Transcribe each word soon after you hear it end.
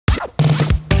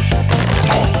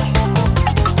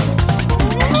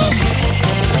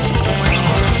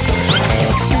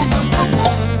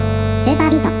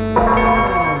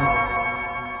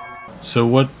So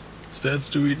what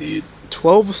stats do we need?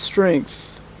 12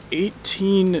 strength,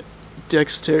 18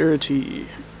 dexterity,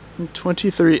 and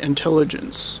 23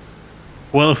 intelligence.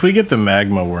 Well, if we get the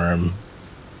magma worm,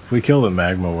 if we kill the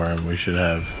magma worm, I should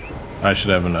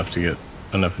have enough to get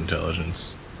enough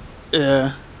intelligence.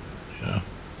 Yeah. Yeah.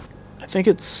 I think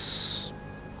it's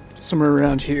somewhere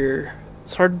around here.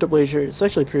 It's hard to wager. It's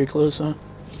actually pretty close, huh?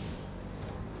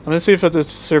 I'm gonna see if I have to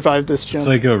survive this jump. It's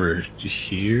like over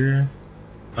here?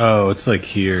 Oh, it's like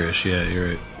here-ish. Yeah, you're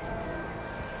right.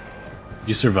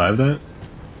 You survived that?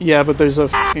 Yeah, but there's a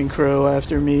fucking crow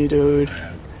after me, dude.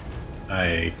 I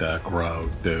hate that crow,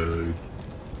 dude.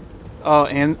 Oh,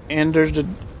 and there's a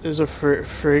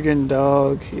friggin'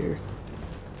 dog here.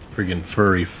 Friggin'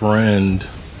 furry friend.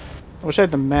 I wish I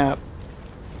had the map.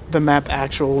 The map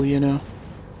actual, you know.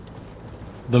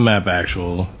 The map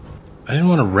actual. I didn't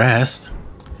want to rest.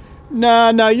 Nah,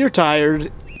 you're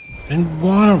tired. I didn't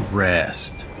want to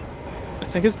rest. I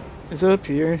think is it up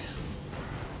here?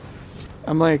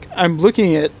 I'm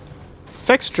looking at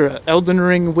Fextra, Elden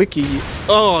Ring Wiki.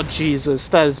 Oh, Jesus,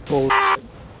 that is bullshit.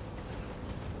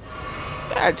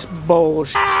 That's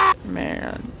bullshit,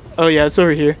 man. Oh, yeah, it's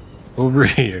over here. Over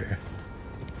here.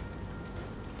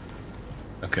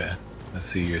 Okay, I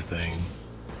see your thing.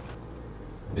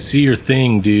 I see your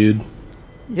thing, dude.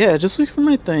 Yeah, just look for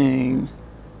my thing.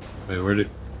 Wait, where did...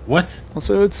 What?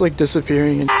 Also, it's like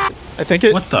disappearing and shit. I think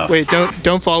it... What the Wait,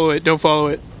 don't follow it, don't follow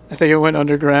it. I think it went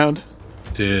underground.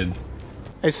 Did...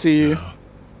 I see you. No.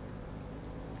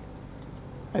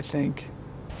 I think.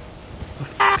 The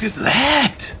fuck is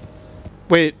that?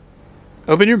 Wait,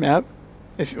 open your map,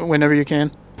 whenever you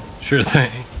can. Sure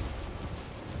thing.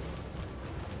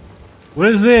 What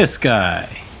is this guy?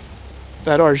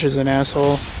 That Arch is an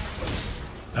asshole.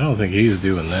 I don't think he's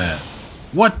doing that.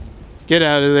 What? Get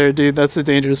out of there, dude. That's a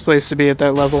dangerous place to be at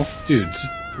that level. Dude,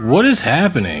 what is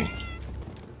happening?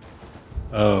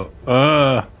 Oh,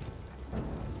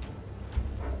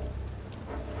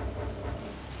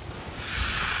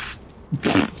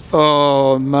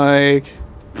 Oh, Mike.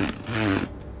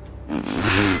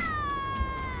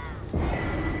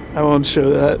 I won't show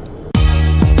that.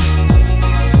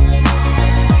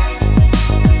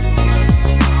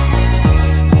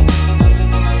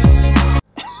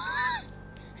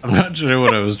 I'm not sure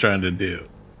what I was trying to do.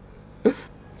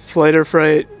 Flight or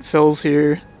Fright, Phil's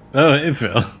here. Oh, hey,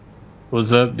 Phil.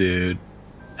 What's up, dude?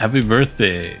 Happy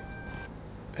birthday.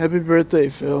 Happy birthday,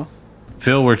 Phil.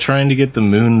 Phil, we're trying to get the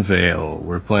Moon Veil.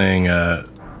 We're playing the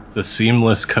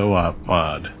Seamless Co-op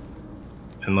mod.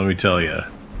 And let me tell you.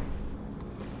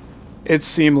 It's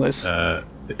seamless.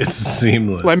 It's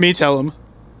seamless. Let me tell him.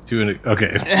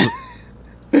 Okay.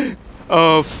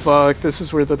 Oh, fuck. This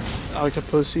is where the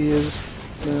Octopussy is.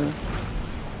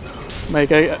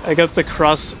 Mike, I got the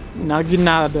cross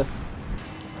Naginada.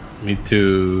 Me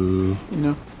too. You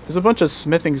know, there's a bunch of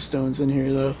smithing stones in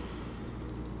here, though.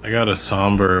 I got a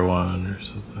somber one or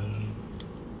something.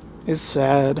 It's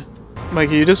sad. Mike,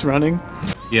 are you just running?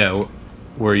 Yeah,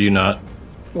 were you not?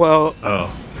 Well,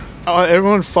 Oh.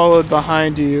 Everyone followed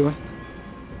behind you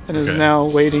and is now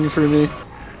waiting for me.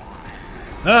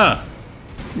 Ah!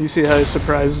 You see how I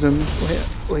surprised him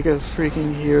like a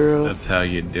freaking hero? That's how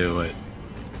you do it.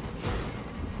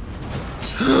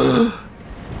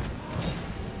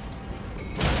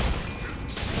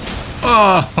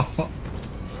 Oh!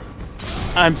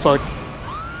 I'm fucked.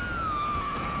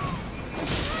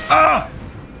 Ah!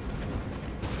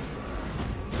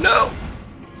 No!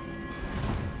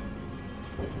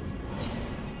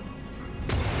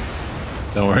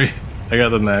 Don't worry, I got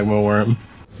the magma worm.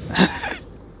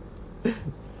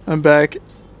 I'm back.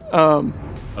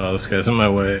 Oh, this guy's in my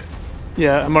way.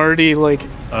 Yeah, I'm already like...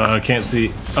 I can't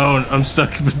see. Oh, I'm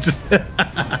stuck.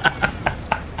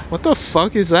 What the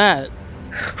fuck is that?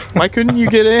 Why couldn't you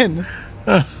get in?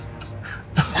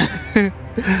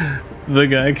 The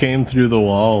guy came through the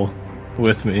wall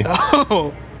with me.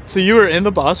 Oh, so you were in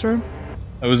the boss room?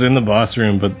 I was in the boss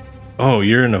room, but... Oh,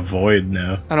 you're in a void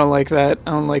now. I don't like that.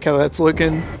 I don't like how that's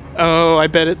looking. Oh, I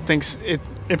bet it thinks... It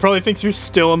probably thinks you're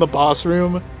still in the boss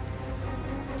room.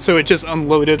 So it just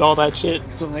unloaded all that shit.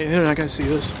 So like, they're not gonna see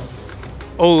this.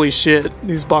 Holy shit,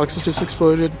 these boxes just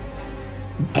exploded.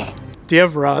 Do you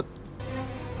have rot?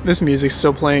 This music's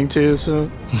still playing too, so...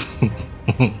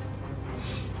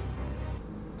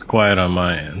 It's quiet on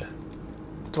my end.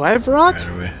 Do I have rot?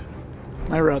 Right away.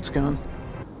 My rot's gone.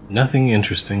 Nothing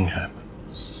interesting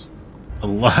happens. A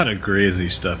lot of crazy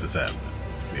stuff is happening,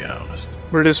 to be honest.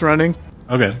 We're just running?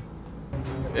 Okay.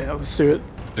 Yeah, let's do it.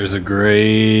 There's a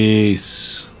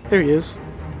Grace. There he is.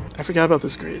 I forgot about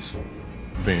this Grace.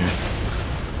 Man.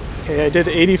 Okay, I did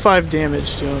 85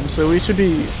 damage to him, so we should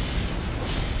be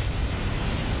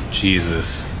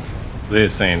Jesus.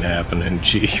 This ain't happening,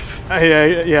 Chief.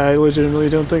 Yeah, I legitimately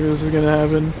don't think this is gonna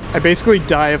happen. I basically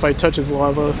die if I touch his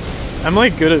lava. I'm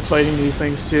like good at fighting these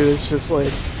things too, it's just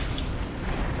like...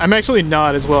 I'm actually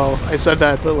not as well. I said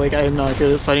that, but like I am not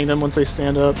good at fighting them once they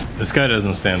stand up. This guy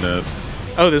doesn't stand up.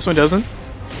 Oh, this one doesn't?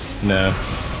 No.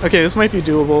 Okay, this might be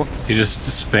doable. He just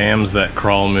spams that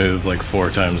crawl move like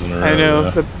 4 times in a row. I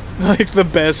know, like the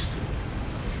best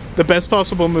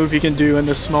possible move you can do in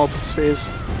this small space.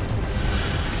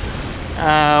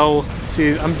 Ow.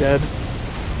 See, I'm dead.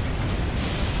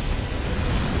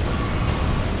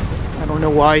 I don't know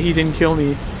why he didn't kill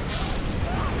me.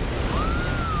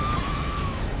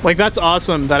 Like, that's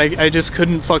awesome that I just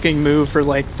couldn't fucking move for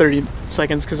like 30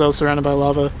 seconds because I was surrounded by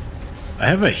lava. I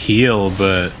have a heal,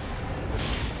 but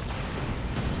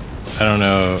I don't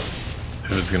know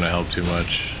if it's gonna help too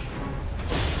much.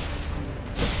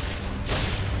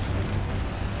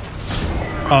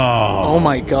 Oh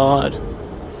my god.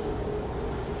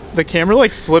 The camera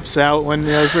like flips out when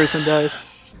the other person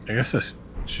dies. I guess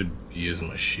should be using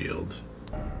my shield.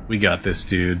 We got this,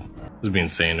 dude. It would be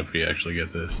insane if we actually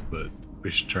get this, but we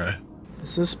should try.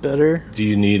 Is this better? Do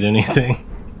you need anything?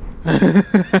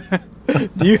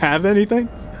 Do you have anything?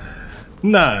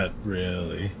 Not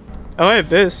really. Oh, I have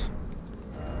this.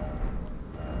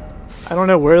 I don't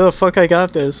know where the fuck I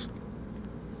got this.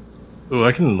 Ooh,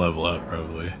 I can level up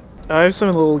probably. Oh, I have some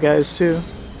little guys too.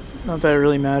 Not that it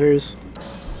really matters.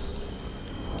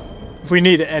 If we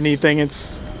need anything,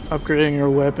 it's upgrading our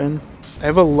weapon. I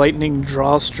have a lightning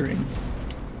drawstring.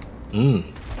 I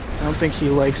don't think he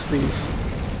likes these.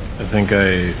 I think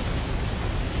I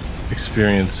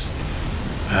experienced...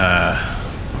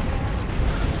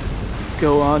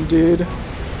 Go on, dude.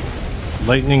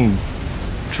 lightning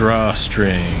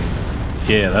drawstring.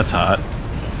 Yeah, that's hot.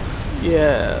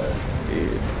 Yeah,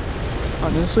 dude.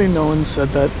 Honestly, no one said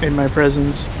that in my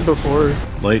presence before.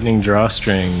 Lightning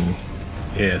drawstring.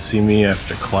 Yeah, see me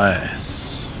after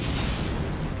class.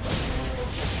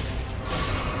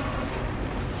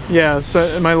 Yeah,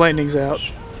 so my lightning's out.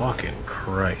 Fucking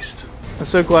Christ. I'm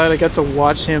so glad I got to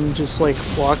watch him just like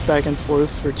walk back and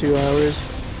forth for 2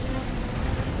 hours.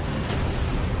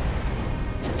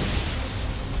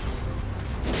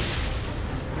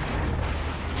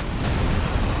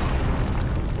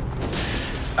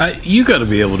 You gotta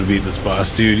be able to beat this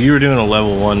boss, dude. You were doing a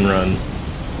level 1 run.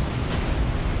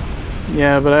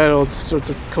 Yeah, but I had all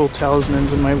sorts of cool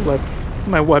talismans, and my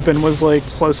weapon was like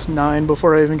 +9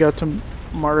 before I even got to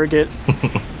Margit.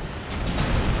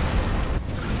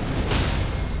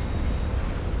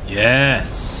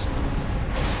 Yes.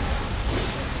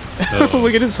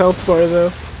 Look at his health bar,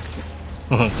 though.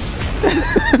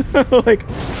 Like,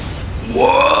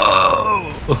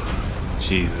 whoa!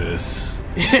 Jesus.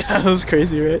 Yeah, that was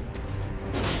crazy, right?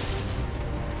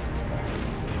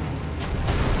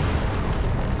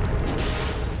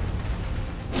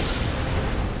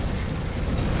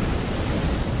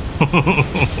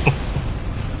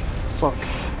 Fuck.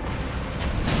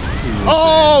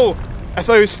 Oh! I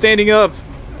thought he was standing up.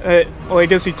 Well, I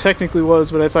guess he technically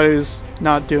was, but I thought he was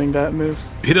not doing that move.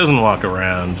 He doesn't walk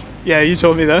around. Yeah, you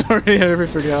told me that already. I never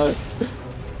forgot.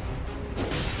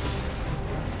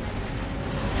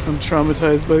 I'm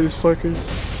traumatized by these fuckers.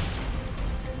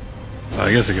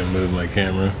 I guess I can move my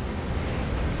camera.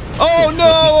 Oh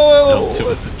no! Help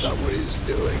to it. That's not what he's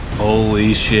doing.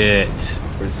 Holy shit.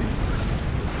 Where's he?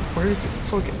 Where's the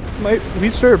fucking... My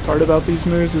least favorite part about these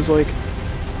moves is like...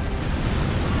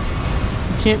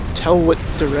 You can't tell what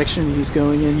direction he's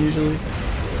going in usually.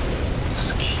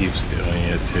 Just keeps doing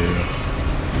it too.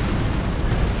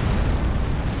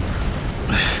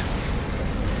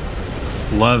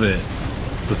 Love it.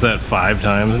 Was that 5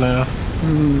 times now?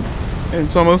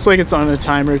 It's almost like it's on a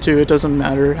timer too. It doesn't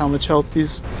matter how much health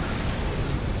these...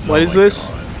 What is this?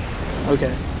 God.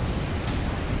 Okay.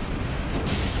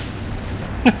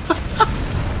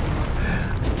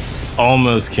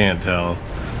 Almost can't tell.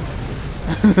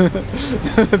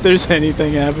 If there's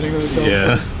anything happening with this health.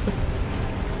 Yeah.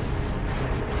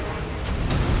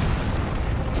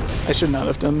 I should not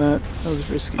have done that. That was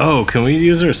risky. Oh, can we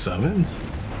use our summons?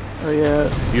 Oh yeah.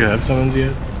 You have summons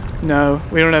yet? No,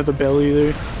 we don't have the bell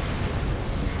either.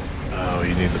 Oh,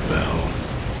 you need the bell.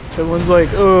 Everyone's like,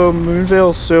 oh,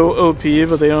 Moonveil's so OP,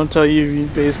 but they don't tell you you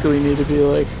basically need to be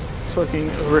like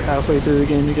fucking over halfway through the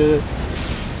game to get it.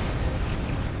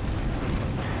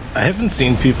 I haven't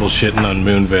seen people shitting on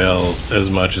Moonveil as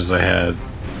much as I had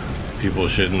people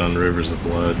shitting on Rivers of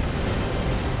Blood.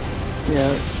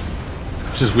 Yeah.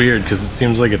 Which is weird, because it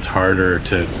seems like it's harder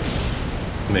to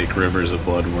make Rivers of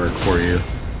Blood work for you.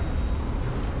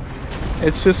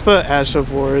 It's just the Ash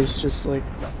of War is just like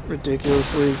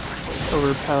ridiculously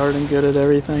overpowered and good at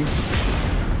everything.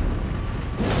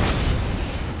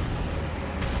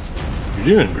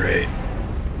 You're doing great.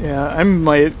 Yeah, I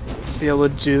might be able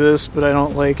to do this, but I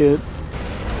don't like it.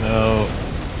 No.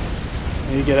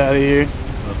 Let me get out of here.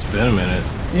 Well, it's been a minute.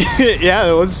 Yeah,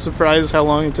 I was surprised how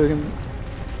long it took him.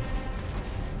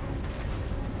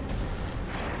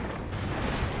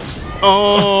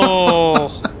 Oh!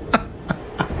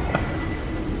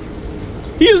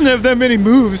 He doesn't have that many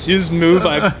moves. His move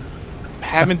I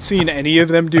haven't seen any of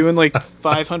them do in like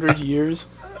 500 years.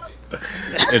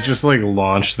 It just like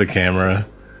launched the camera.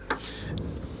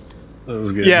 That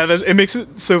was good. Yeah, it makes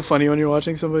it so funny when you're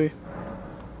watching somebody.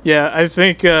 Yeah, I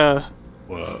think,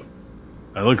 Whoa.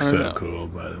 I look so know. cool,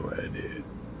 by the way, dude.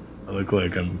 I look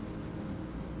like I'm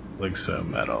like so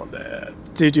metal, dad.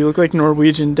 Dude, you look like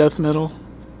Norwegian death metal.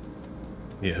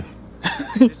 Yeah.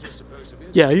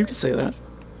 Yeah, you could say that.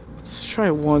 Let's try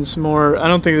once more. I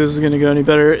don't think this is gonna go any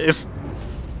better. If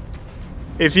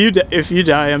you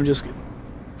die, I'm just.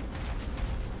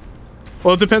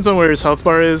 Well, it depends on where his health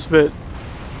bar is, but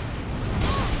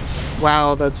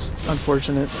wow, that's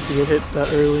unfortunate to get hit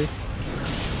that early.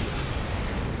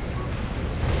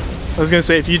 I was gonna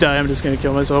say if you die, I'm just gonna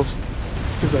kill myself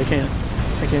because I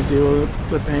can't deal with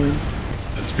the pain.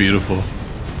 That's beautiful.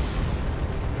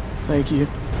 Thank you.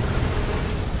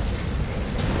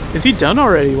 Is he done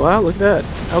already? Wow, look at that.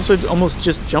 I also almost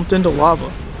just jumped into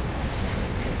lava.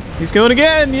 He's going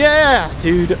again! Yeah!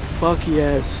 Dude, fuck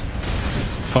yes.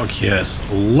 Fuck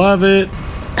yes. Love it.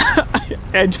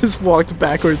 I just walked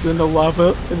backwards into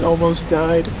lava and almost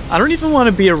died. I don't even want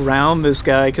to be around this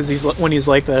guy because when he's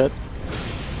like that.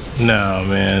 No,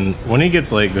 man. When he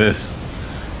gets like this.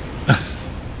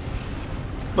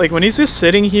 Like when he's just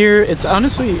sitting here, it's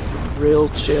honestly real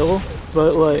chill,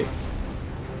 but like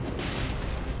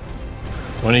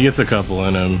When he gets a couple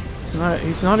in him.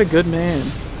 he's not a good man.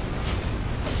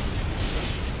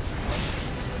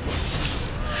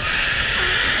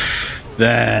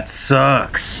 That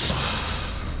sucks.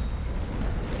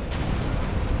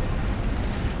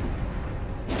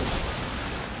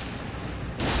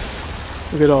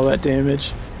 Look at all that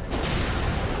damage.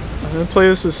 I'm gonna play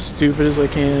this as stupid as I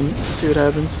can, see what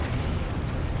happens.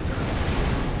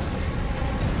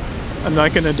 I'm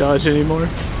not gonna dodge anymore.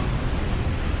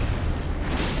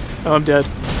 Oh, I'm dead.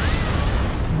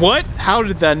 What? How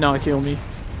did that not kill me?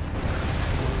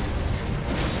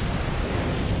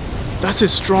 That's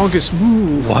his strongest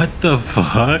move. What the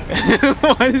fuck?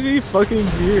 Why is he fucking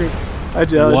weird? I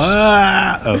dodged.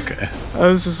 What? Okay. I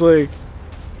was just like...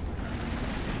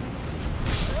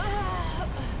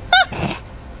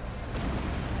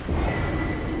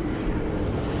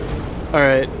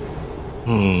 Alright.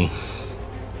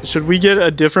 Should we get a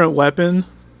different weapon?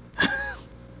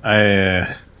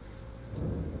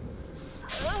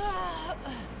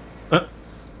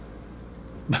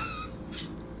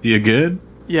 You good?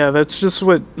 Yeah, that's just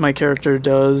what my character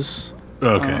does.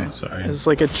 Okay, sorry. It's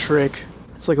like a trick.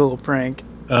 It's like a little prank.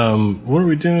 What are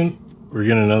we doing? We're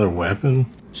getting another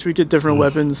weapon? Should we get different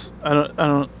weapons? I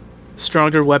don't...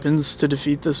 Stronger weapons to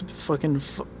defeat this fucking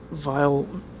vile...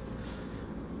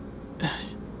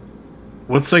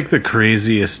 What's like the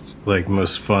craziest, like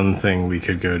most fun thing we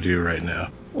could go do right now?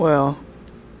 Well,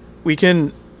 we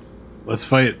can... Let's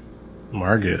fight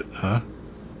Margit, huh?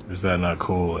 Or is that not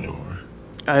cool anymore?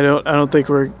 I don't think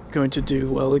we're going to do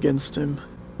well against him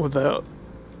without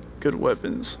good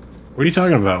weapons. What are you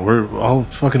talking about? We're all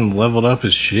fucking leveled up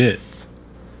as shit.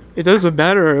 It doesn't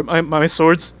matter. My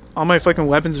swords, all my fucking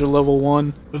weapons are level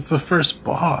 1. What's the first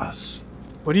boss?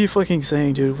 What are you fucking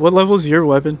saying, dude? What level is your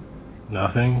weapon?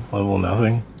 Nothing? Level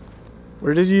nothing?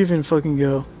 Where did you even fucking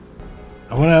go?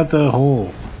 I went out the hole.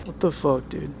 What the fuck,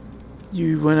 dude?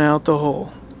 You went out the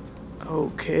hole.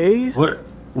 Okay.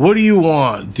 What do you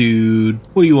want, dude?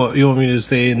 What do you want? You want me to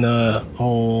stay in the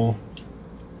hole?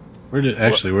 Where did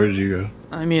you go?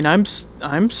 I mean, I'm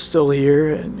still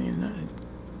here. I mean,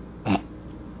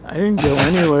 I didn't go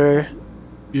anywhere.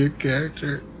 Your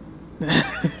character.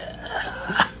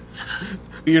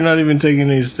 You're not even taking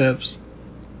any steps.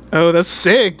 Oh, that's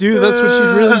sick, dude. That's what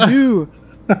you really do.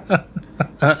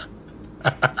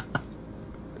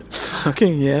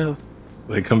 Fucking yeah.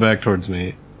 Wait, come back towards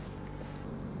me.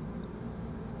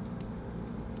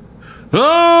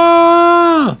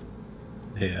 Ah!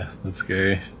 Yeah, that's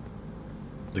scary.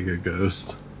 Like a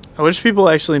ghost. I wish people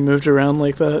actually moved around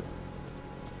like that.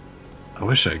 I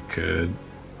wish I could.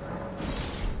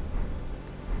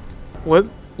 What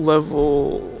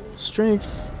level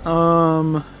strength?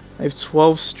 I have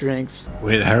 12 strength.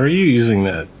 Wait, how are you using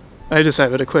that? I just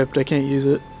have it equipped. I can't use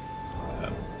it.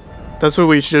 That's what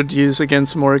we should use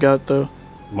against Morgoth, though.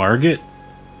 Margit?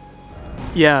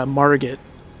 Yeah, Margit.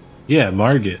 Yeah,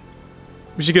 Margit.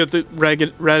 We should go to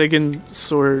Radagon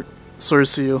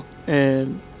Soreseal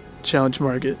and challenge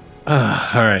Margit.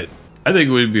 Alright. I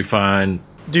think we'd be fine.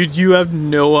 Dude, you have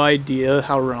no idea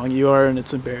how wrong you are, and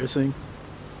it's embarrassing.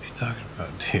 What are you talking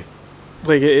about, dude?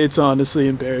 Like, it's honestly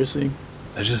embarrassing.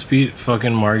 I just beat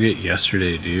fucking Margit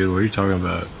yesterday, dude. What are you talking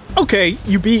about? Okay,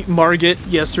 you beat Margit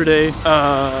yesterday,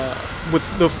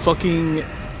 with the fucking,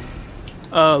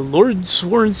 Lord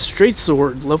Sworn Straight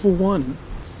Sword, level 1.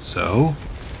 So?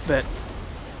 That,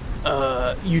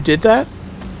 you did that?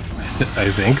 I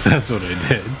think that's what I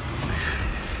did.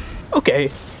 Okay.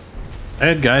 I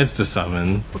had guys to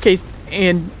summon. Okay,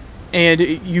 and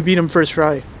you beat him first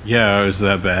try. Yeah, was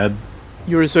that bad?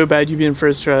 You were so bad you beat him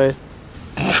first try.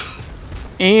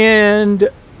 And,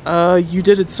 you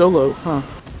did it solo, huh?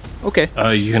 Okay.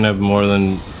 You can have more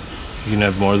than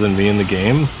me in the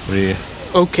game? What do you...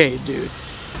 Okay, dude.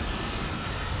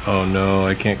 Oh no,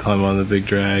 I can't climb on the big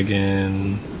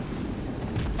dragon.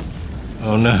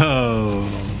 Oh no.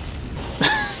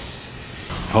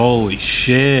 Holy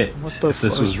shit. If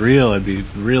this was real, I'd be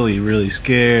really, really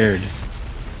scared.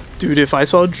 Dude, if I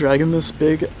saw a dragon this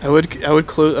big, I would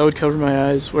cover my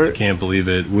eyes. I can't believe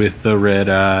it. With the red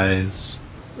eyes.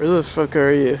 Where the fuck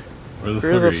are you?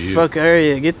 Where the fuck are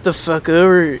you? Get the fuck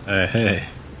over. Hey.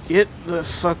 Get the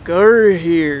fuck over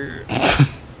here.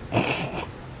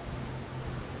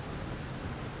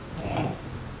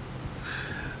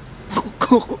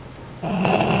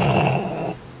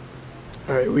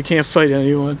 Alright, we can't fight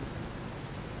anyone.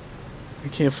 We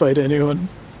can't fight anyone.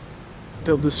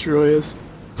 They'll destroy us.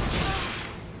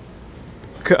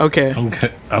 Okay.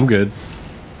 I'm good.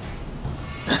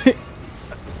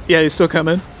 Yeah, you still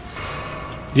coming?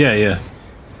 Yeah.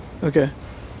 Okay.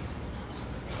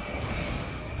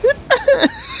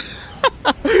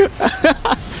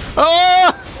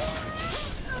 Oh!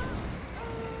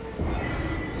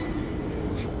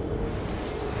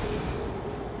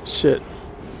 Shit.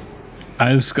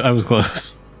 I was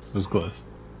close. I was close.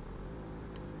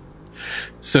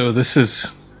 So this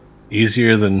is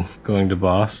easier than going to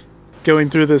boss? Going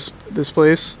through this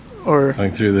place? Or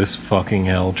going through this fucking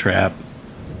hell trap?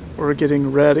 Or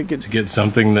getting Radagon to get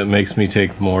something that makes me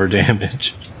take more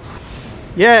damage.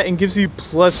 Yeah, and gives you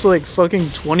plus like fucking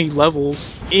 20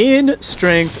 levels in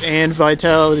strength and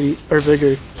vitality or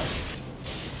vigor,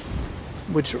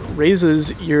 which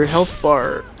raises your health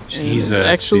bar. Jesus, and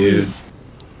it's actually dude.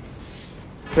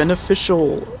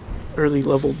 Beneficial early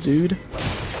level, dude.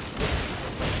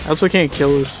 I also can't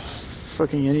kill this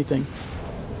fucking anything,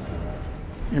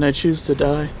 and I choose to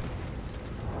die.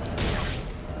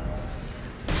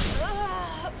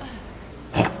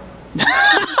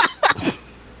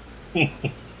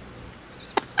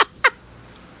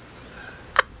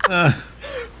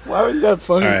 Why was that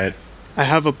funny? Alright. I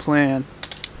have a plan.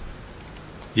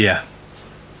 Yeah.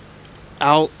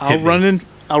 I'll run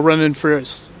in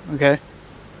first, okay?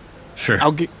 Sure.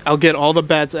 I'll get all the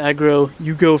bats aggro.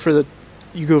 You go for the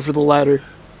ladder.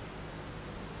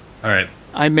 Alright.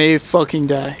 I may fucking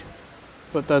die,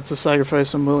 but that's a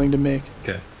sacrifice I'm willing to make.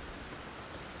 Okay.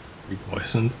 You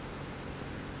poisoned?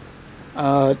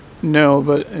 No,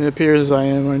 but it appears I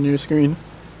am on your screen.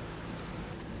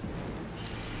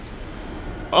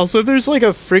 Also, there's like a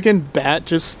freaking bat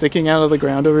just sticking out of the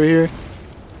ground over here.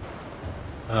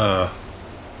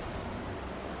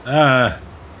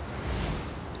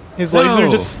 His legs are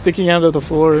just sticking out of the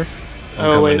floor.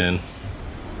 I'm coming in.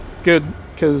 Good,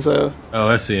 because, Oh,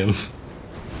 I see him.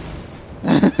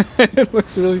 it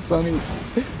looks really funny.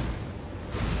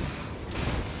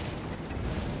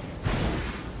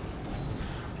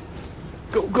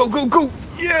 Go, go, go, go!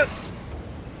 Yeah!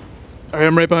 Alright,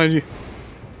 I'm right behind you.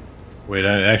 Wait,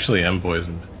 I actually am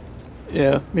poisoned.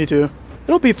 Yeah, me too.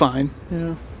 It'll be fine,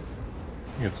 yeah. I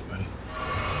think it's fine.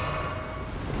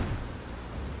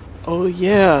 Oh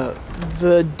yeah,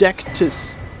 the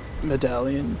Dectus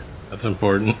medallion. That's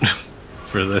important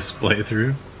for this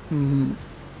playthrough. Mm-hmm.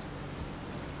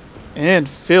 And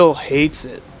Phil hates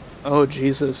it. Oh,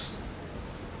 Jesus.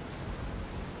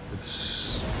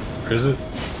 It's... Where is it?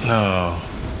 No.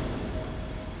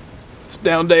 It's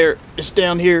down there. It's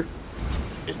down here.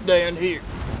 It's down here.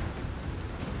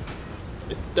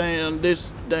 It's down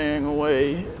this dang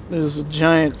way. There's a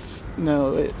giant...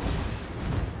 No, wait.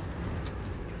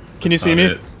 Can you see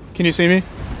me? Can you see me?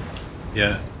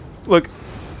 Yeah. Look.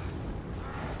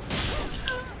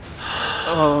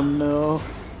 Oh no.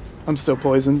 I'm still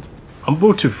poisoned. I'm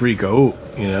about to freak out,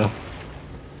 you know?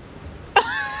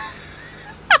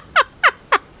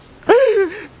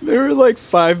 There were like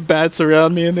 5 bats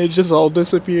around me and they just all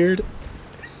disappeared.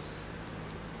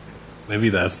 Maybe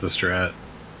that's the strat.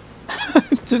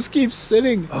 just keeps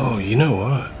sitting. Oh, you know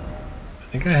what? I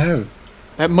think I have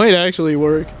That might actually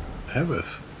work. a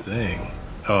thing.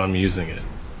 Oh, I'm using it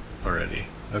already.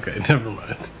 Okay, never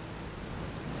mind.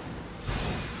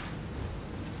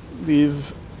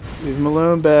 Leave him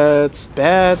alone, bats.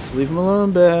 Bats, leave him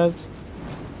alone, bats.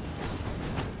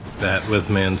 Bat with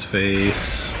man's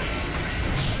face.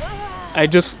 I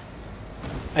just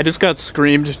got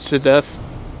screamed to death.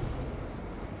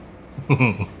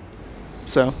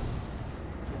 So.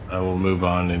 I will move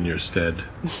on in your stead.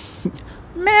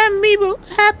 Mommy, what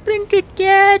happened to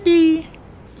Daddy?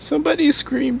 Somebody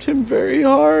screamed him very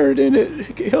hard and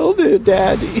it killed it,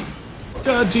 Daddy.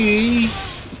 Daddy!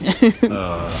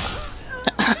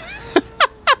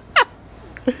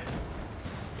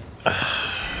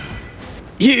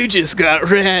 You just got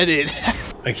ratted.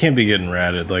 I can't be getting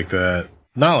ratted like that.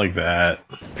 Not like that.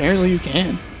 Apparently you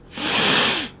can.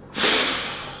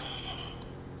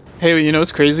 Hey, you know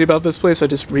what's crazy about this place? I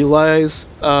just realized,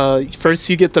 first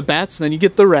you get the bats, then you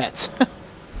get the rats.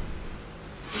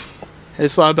 I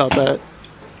just thought about that.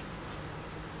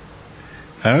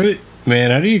 How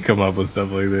do you come up with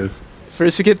stuff like this?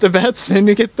 First you get the bats, then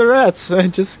you get the rats.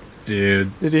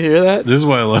 Dude. Did you hear that? This is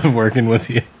why I love working with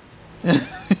you.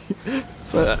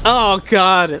 Oh,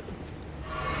 God.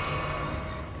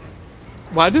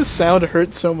 Why does sound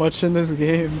hurt so much in this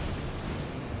game?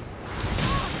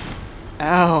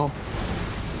 Ow.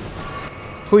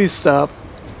 Please stop.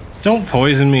 Don't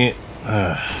poison me.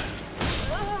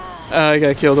 I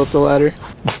got killed up the ladder.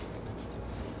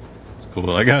 It's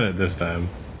cool. I got it this time.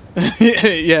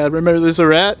 Yeah, remember there's a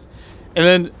rat?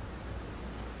 And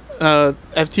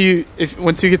then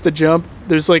once you get the jump,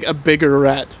 there's like a bigger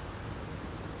rat.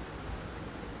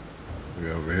 We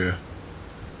go over here.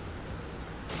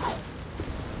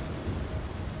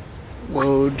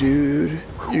 Whoa, dude.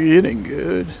 You're getting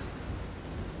good.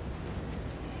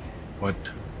 What?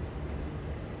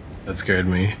 That scared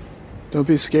me. Don't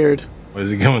be scared. Why is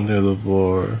he going through the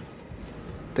floor?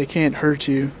 They can't hurt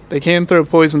you. They can throw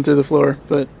poison through the floor,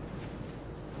 but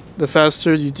the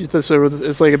faster you do this,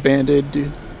 it's like a band-aid,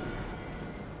 dude.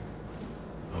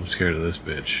 I'm scared of this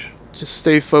bitch. Just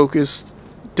stay focused.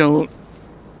 Don't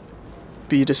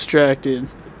be distracted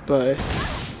by...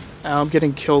 Ow, I'm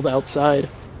getting killed outside.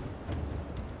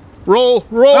 Roll!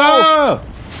 Roll! Ah!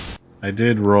 I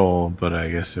did roll, but I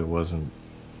guess it wasn't...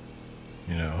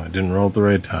 You know, I didn't roll at the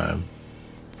right time.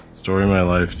 Story of my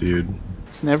life, dude.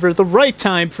 It's never the right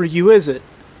time for you, is it?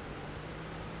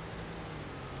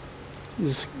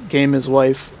 This game is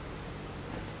wife.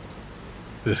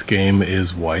 This game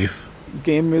is wife.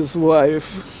 Game is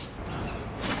wife.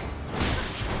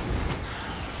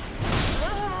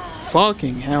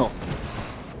 Fucking hell.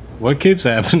 What keeps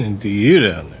happening to you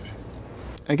down there?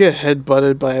 I get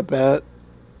head-butted by a bat.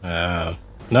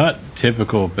 Not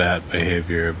typical bat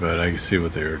behavior, but I can see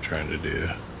what they were trying to do.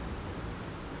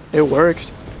 It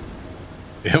worked.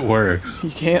 It works.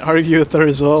 You can't argue with the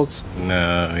results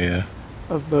No, yeah.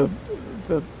 of the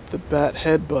bat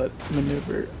headbutt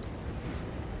maneuver.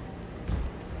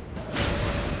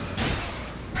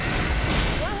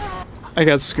 I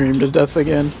got screamed to death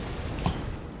again.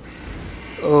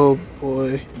 Oh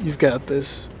boy, you've got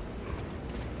this.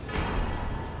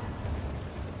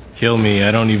 Kill me,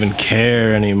 I don't even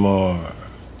care anymore.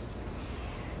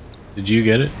 Did you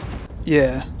get it?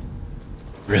 Yeah.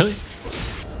 Really?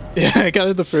 Yeah, I got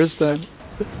it the first time.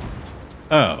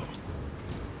 Oh.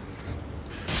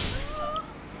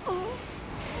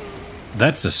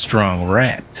 That's a strong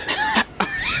rat.